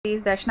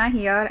Is Darshna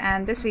here,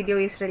 and this video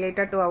is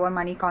related to our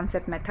money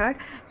concept method.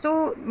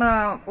 So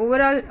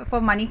overall, for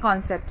money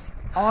concepts,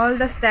 all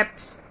the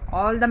steps,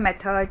 all the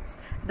methods,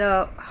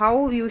 the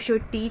how you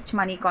should teach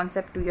money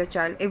concept to your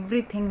child,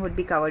 everything would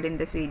be covered in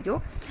this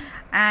video.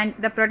 And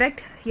the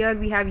product here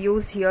we have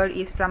used here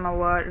is from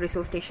our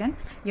resource station,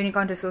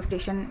 Unicorn resource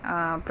station.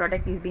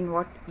 Product is being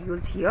what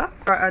used here.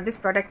 This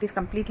product is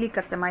completely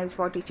customized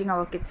for teaching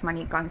our kids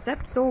money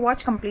concept. So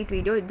watch complete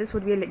video. This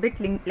would be a bit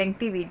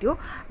lengthy video,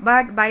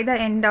 but by the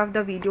end of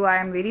the video I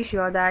am very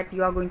sure that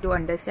you are going to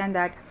understand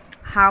that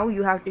how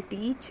you have to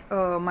teach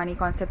money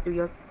concept to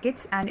your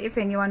kids. And if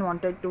anyone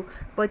wanted to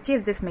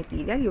purchase this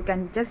material, you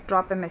can just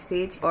drop a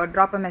message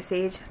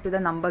to the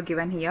number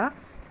given here.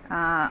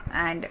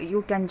 And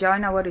you can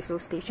join our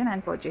resource station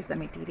and purchase the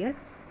material.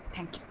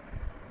 Thank you.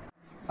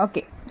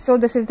 Okay, so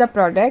this is the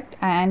product,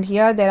 and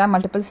here there are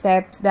multiple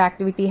steps. The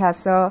activity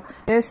has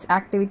this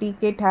activity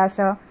kit has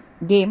a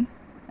game.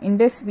 In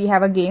this we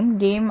have a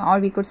game, or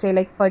we could say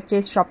like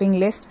purchase shopping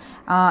list.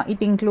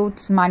 It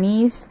includes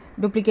monies,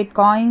 duplicate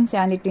coins,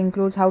 and it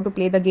includes how to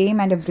play the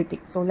game and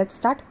everything. So let's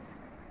start.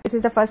 This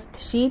is the first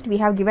sheet. We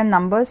have given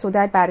numbers so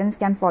that parents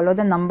can follow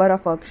the number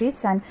of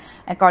worksheets and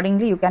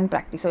accordingly you can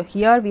practice. So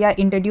here we are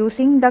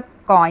introducing the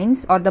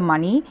coins or the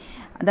money.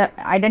 The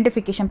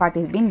identification part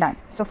is being done.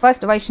 So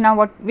first,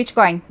 Vaishnav, which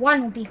coin?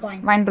 1 rupee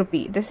coin. 1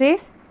 rupee. This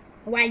is?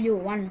 Value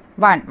 1.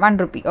 1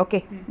 rupee.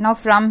 Okay. Now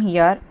from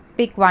here,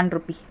 pick 1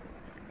 rupee.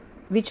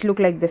 Which look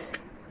like this.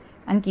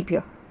 And keep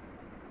here.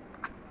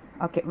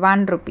 Okay.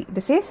 1 rupee.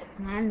 This is?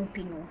 1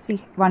 rupee note.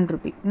 See, 1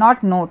 rupee.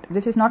 Not note.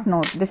 This is not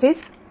note. This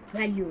is?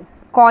 Value.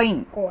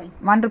 Coin.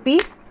 1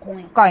 rupee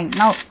coin.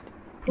 Now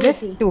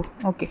this 2.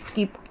 Okay,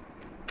 keep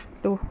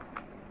 2.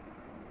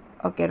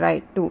 Okay,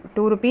 right, 2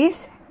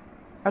 rupees.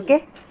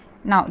 Okay,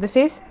 now this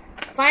is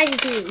 5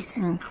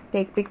 rupees.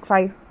 Pick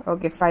 5.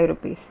 Okay, 5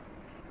 rupees.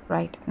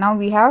 Right, now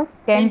we have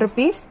 10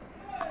 rupees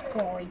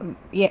coin.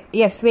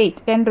 Yes,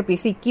 wait, 10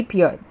 rupees. See, keep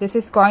here. This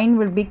is coin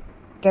will be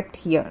kept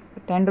here.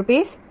 10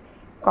 rupees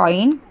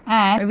coin,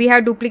 and we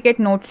have duplicate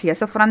notes here.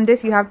 So from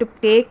this you have to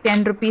take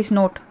 10 rupees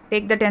note.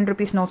 Take the 10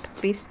 rupees note,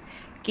 please.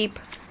 Keep.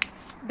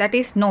 That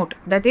is note.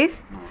 That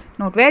is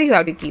note. Where you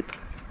have to keep?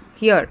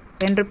 Here.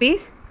 10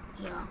 rupees?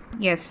 Yeah.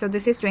 Yes. So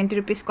this is 20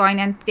 rupees coin,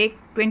 and take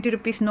 20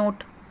 rupees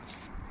note.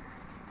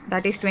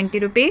 That is 20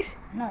 rupees?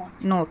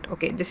 Note.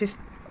 Okay. This is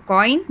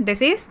coin.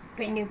 This is?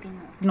 20 rupee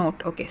note.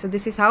 Okay. So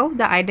this is how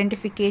the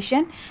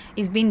identification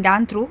is being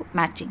done through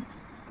matching.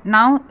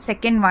 Now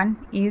second one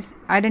is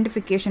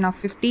identification of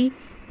 50.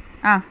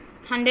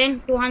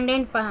 100,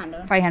 200,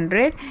 500.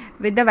 500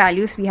 with the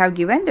values we have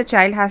given. The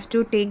child has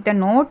to take the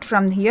note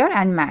from here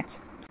and match.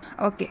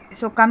 Okay,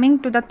 so coming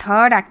to the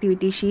third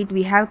activity sheet,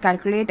 we have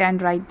calculate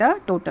and write the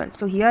total.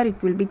 So here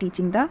it will be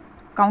teaching the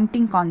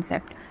counting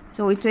concept.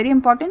 So it's very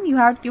important.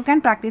 You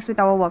can practice with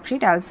our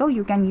worksheet also.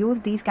 You can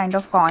use these kind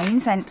of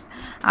coins and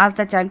ask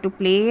the child to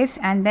place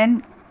and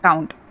then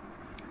count.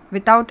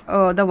 Without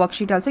the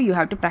worksheet also you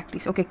have to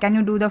practice. Okay, can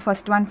you do the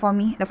first one for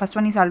me? The first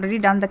one is already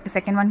done. The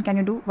second one, can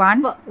you do?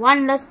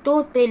 1 less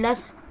 2, 3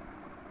 less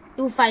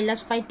 2, 5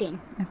 less 5,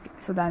 10. Okay,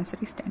 so the answer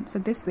is 10. So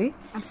this way.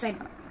 Upside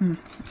down.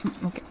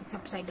 Okay. It's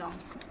upside down.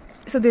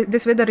 So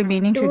this way the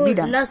remaining should be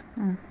done.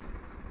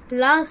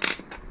 Plus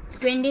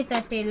 20,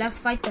 30 less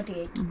 5,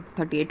 38.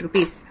 38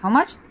 rupees. How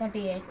much?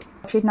 38.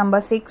 Sheet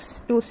number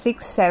 6 to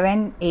 6,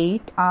 7,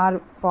 8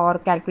 are for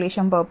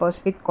calculation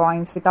purpose, with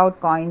coins, without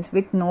coins,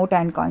 with note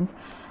and coins.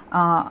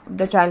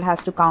 The child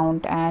has to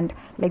count, and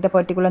like the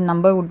particular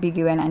number would be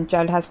given, and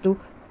child has to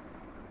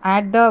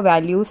add the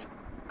values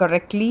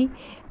correctly,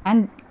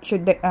 and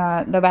should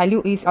the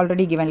value is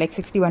already given like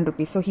 61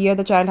 rupees. So here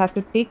the child has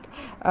to tick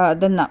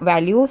the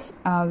values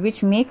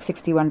which make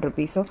 61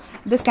 rupees. So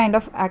this kind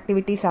of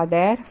activities are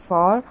there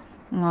for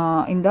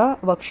in the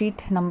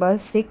worksheet number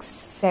 6,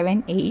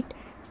 7, 8.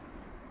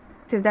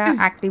 This is the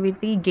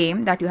activity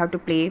game that you have to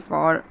play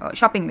for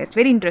shopping list.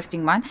 Very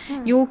interesting one.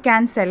 You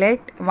can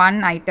select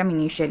one item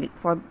initially.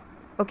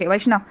 Okay,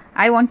 Vaishnav,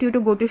 I want you to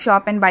go to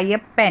shop and buy a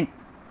pen.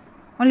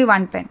 Only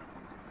one pen.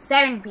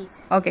 7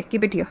 rupees. Okay,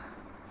 keep it here.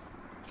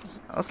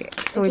 Okay,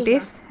 so it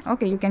is.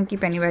 Okay, you can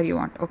keep anywhere you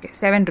want. Okay,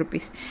 7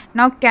 rupees.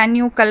 Now can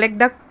you collect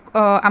the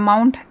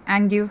amount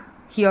and give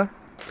here?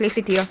 Place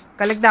it here.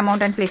 Collect the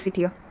amount and place it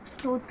here.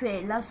 2,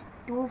 3 less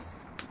 2,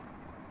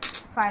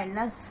 5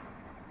 less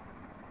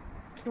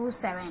 2,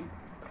 7.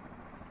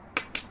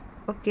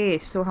 Okay,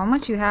 so how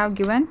much you have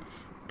given?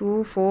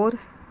 2, 4,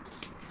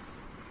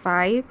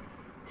 5,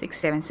 6,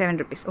 7. 7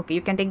 rupees. Okay,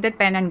 you can take that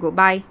pen and go.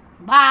 Bye.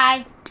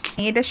 Bye.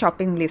 Made a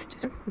shopping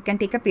list. You can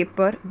take a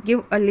paper,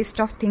 give a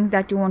list of things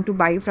that you want to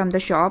buy from the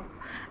shop,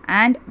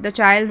 and the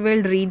child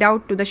will read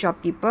out to the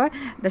shopkeeper.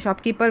 The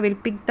shopkeeper will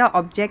pick the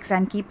objects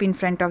and keep in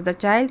front of the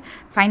child.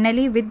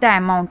 Finally, with the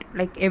amount,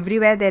 like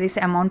everywhere there is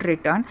amount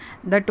written,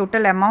 the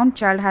total amount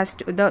child has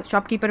to, the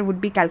shopkeeper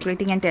would be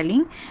calculating and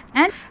telling,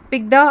 and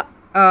pick the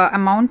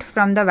amount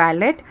from the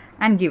wallet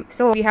and give.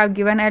 So we have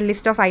given a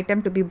list of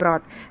items to be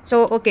brought.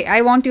 So okay,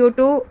 I want you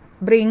to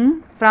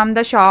bring from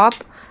the shop,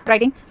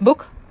 writing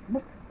book.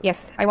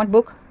 Yes, I want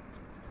book.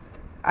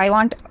 I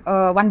want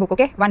one book.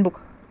 Okay, one book.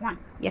 One.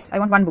 Yes, I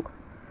want one book.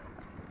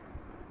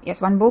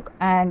 Yes, one book.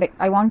 And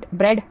I want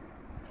bread.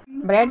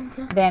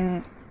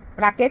 Then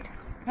racket.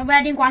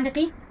 Bread in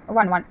quantity.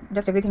 One.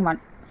 Just everything one.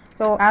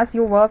 So as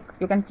you work,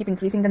 you can keep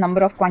increasing the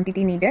number of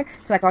quantity needed.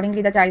 So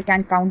accordingly, the child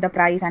can count the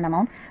price and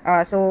amount.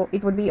 So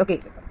it would be, okay,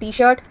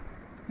 t-shirt.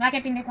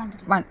 Racket in the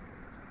quantity.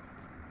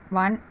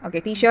 One. Okay,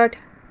 t-shirt.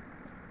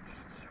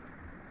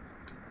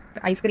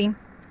 Ice cream.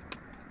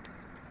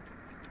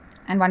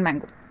 And one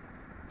mango.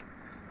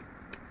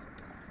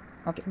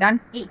 Okay, done.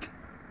 Egg.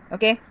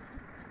 Okay.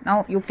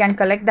 Now you can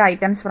collect the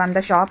items from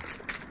the shop.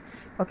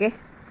 Okay.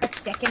 That's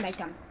second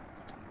item.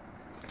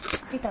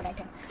 The third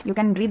item. You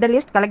can read the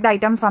list, collect the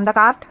item from the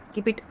cart,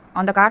 keep it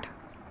on the cart.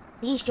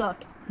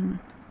 T-shirt.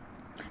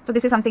 So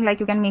this is something like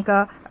you can make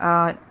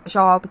a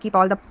shop, keep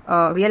all the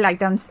real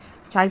items.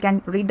 Child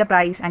can read the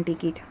price and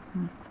take it.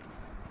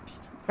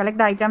 Collect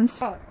the items.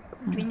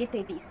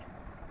 23 piece.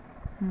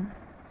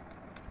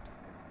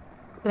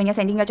 So when you're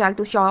sending your child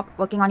to shop,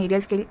 working on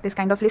aerial skill, this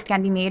kind of list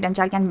can be made and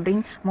child can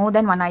bring more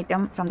than one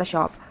item from the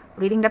shop.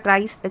 Reading the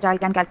price, the child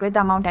can calculate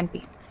the amount and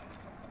pay.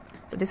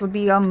 So this would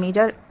be a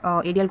major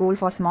aerial goal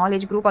for small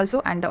age group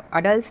also, and the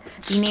adults,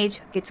 teenage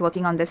kids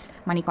working on this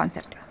money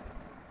concept.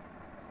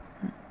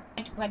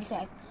 What is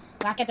that?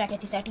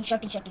 Racket is there.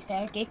 T-shirt is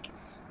there. Cake.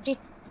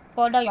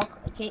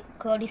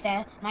 Curd is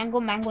there.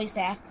 Mango is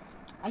there.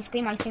 Ice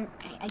cream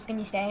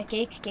is there.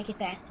 Cake is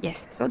there.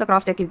 Yes. So the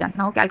cross check is done.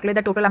 Now calculate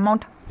the total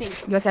amount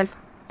yourself.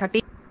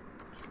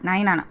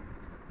 39 Anna.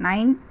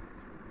 9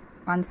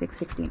 1 6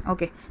 16.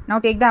 Okay. Now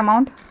take the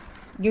amount.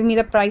 Give me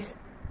the price.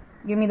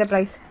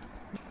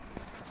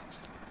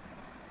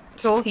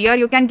 So here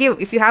you can give,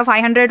 if you have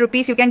 500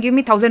 rupees, you can give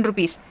me 1000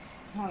 rupees.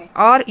 Okay.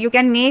 Or you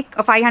can make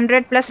a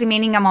 500 plus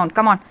remaining amount.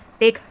 Come on,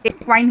 take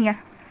coin here.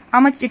 How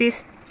much it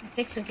is?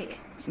 6 rupees.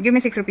 Give me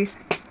 6 rupees.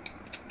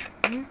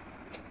 Then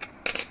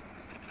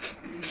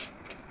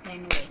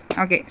wait.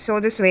 Okay, so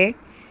this way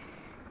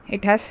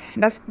it has,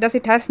 does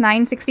it has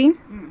 9 16?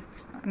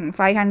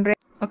 500.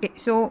 Okay,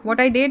 so what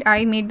I did,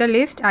 I made the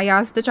list. I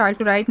asked the child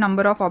to write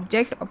number of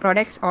object or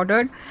products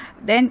ordered,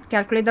 then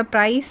calculate the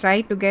price,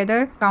 write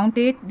together, count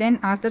it, then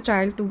ask the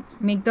child to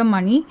make the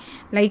money,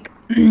 like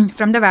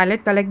from the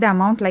wallet, collect the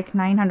amount like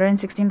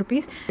 916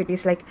 rupees. It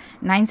is like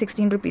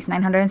 916 rupees,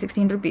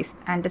 916 rupees,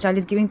 and the child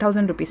is giving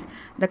 1000 rupees.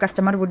 The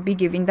customer would be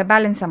giving the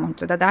balance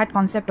amount. So that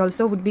concept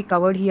also would be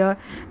covered here.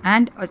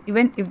 And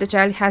even if the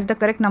child has the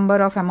correct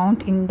number of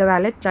amount in the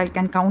wallet, child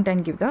can count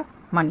and give the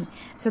money.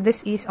 So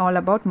this is all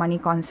about money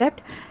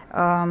concept.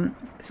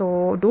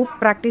 So do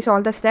practice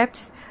all the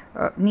steps.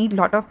 Need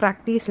lot of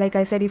practice. Like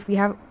I said, if we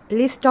have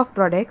list of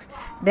products,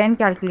 then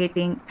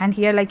calculating, and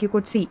here like you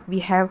could see we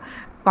have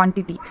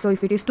quantity. So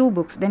if it is 2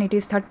 books, then it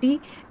is 30,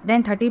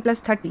 then 30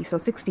 plus 30, so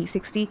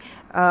 60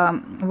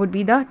 would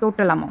be the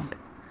total amount.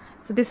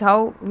 So this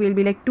how will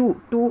be like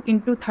 2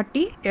 into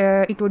 30,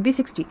 it would be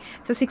 60.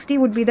 So 60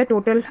 would be the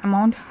total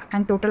amount,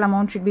 and total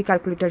amount should be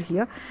calculated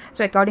here.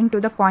 So according to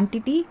the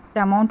quantity,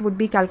 the amount would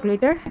be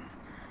calculated.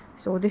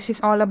 So this is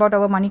all about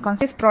our money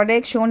concept. This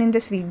product shown in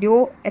this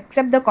video,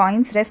 except the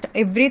coins, rest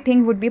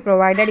everything would be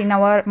provided in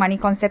our money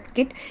concept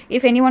kit.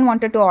 If anyone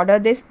wanted to order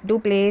this, do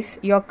place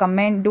your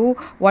comment, do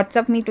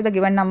WhatsApp me to the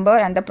given number,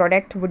 and the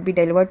product would be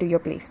delivered to your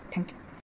place. Thank you.